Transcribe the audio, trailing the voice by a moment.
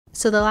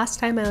So the last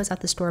time I was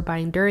at the store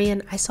buying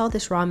durian, I saw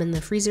this ramen in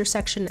the freezer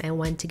section and I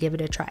went to give it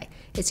a try.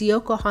 It's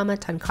Yokohama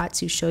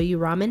Tonkatsu Shoyu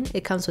ramen.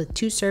 It comes with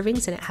 2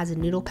 servings and it has a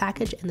noodle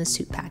package and the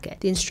soup packet.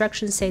 The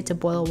instructions say to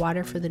boil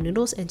water for the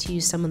noodles and to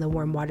use some of the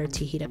warm water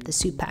to heat up the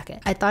soup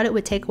packet. I thought it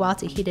would take a while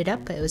to heat it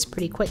up, but it was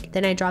pretty quick.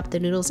 Then I dropped the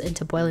noodles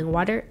into boiling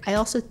water. I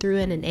also threw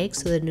in an egg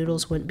so the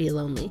noodles wouldn't be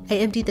lonely. I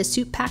emptied the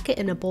soup packet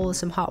in a bowl with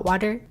some hot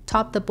water,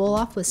 topped the bowl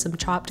off with some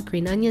chopped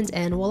green onions,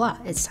 and voila,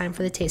 it's time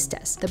for the taste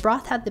test. The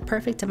broth had the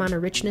perfect amount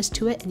of richness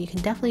to it and you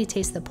can definitely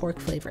taste the pork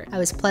flavor. I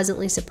was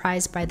pleasantly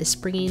surprised by the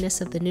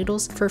springiness of the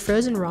noodles. For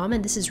frozen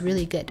ramen, this is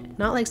really good.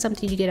 Not like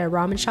something you get at a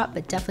ramen shop,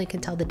 but definitely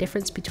can tell the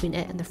difference between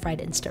it and the fried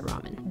instant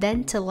ramen.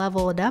 Then to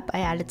level it up, I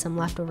added some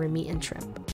leftover meat and shrimp.